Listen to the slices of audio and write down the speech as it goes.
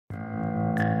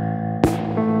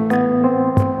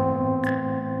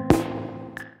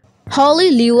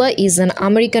Holly Luyah is an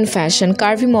American fashion,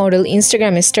 curvy model,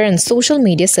 Instagram star, and social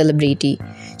media celebrity.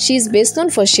 She is best known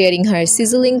for sharing her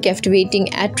sizzling,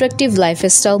 captivating, attractive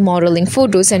lifestyle modeling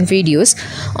photos and videos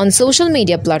on social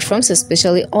media platforms,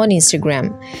 especially on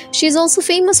Instagram. She is also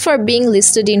famous for being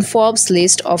listed in Forbes'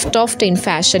 list of top 10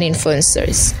 fashion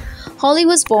influencers. Holly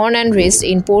was born and raised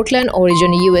in Portland,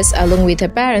 Oregon, US, along with her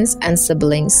parents and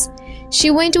siblings. She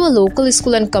went to a local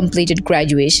school and completed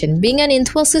graduation. Being an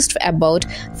enthusiast about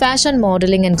fashion,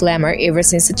 modeling, and glamour ever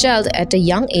since a child, at a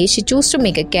young age she chose to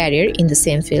make a career in the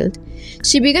same field.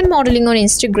 She began modeling on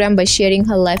Instagram by sharing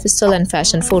her lifestyle and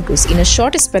fashion photos. In a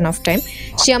short span of time,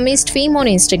 she amassed fame on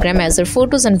Instagram as her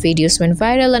photos and videos went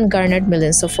viral and garnered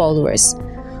millions of followers.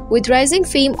 With rising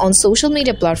fame on social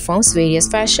media platforms, various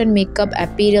fashion, makeup,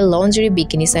 apparel, lingerie,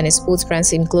 bikinis, and sports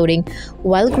brands including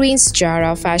Walgreens,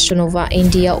 Zara, Fashion Nova,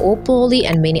 India, Opoly,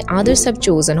 and many others have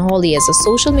chosen Holly as a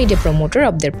social media promoter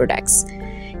of their products.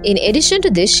 In addition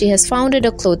to this, she has founded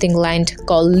a clothing line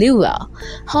called Luyah.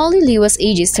 Holly Luyah's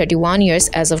age is 31 years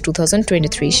as of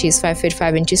 2023. She is 5 feet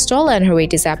 5 inches tall and her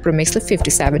weight is approximately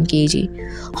 57 kg.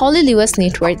 Holly Luyah's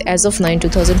net worth as of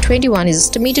 2021 is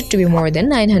estimated to be more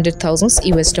than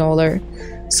 $900,000.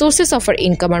 Sources of her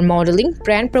income are modeling,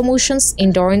 brand promotions,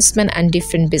 endorsement, and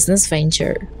different business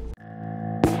ventures.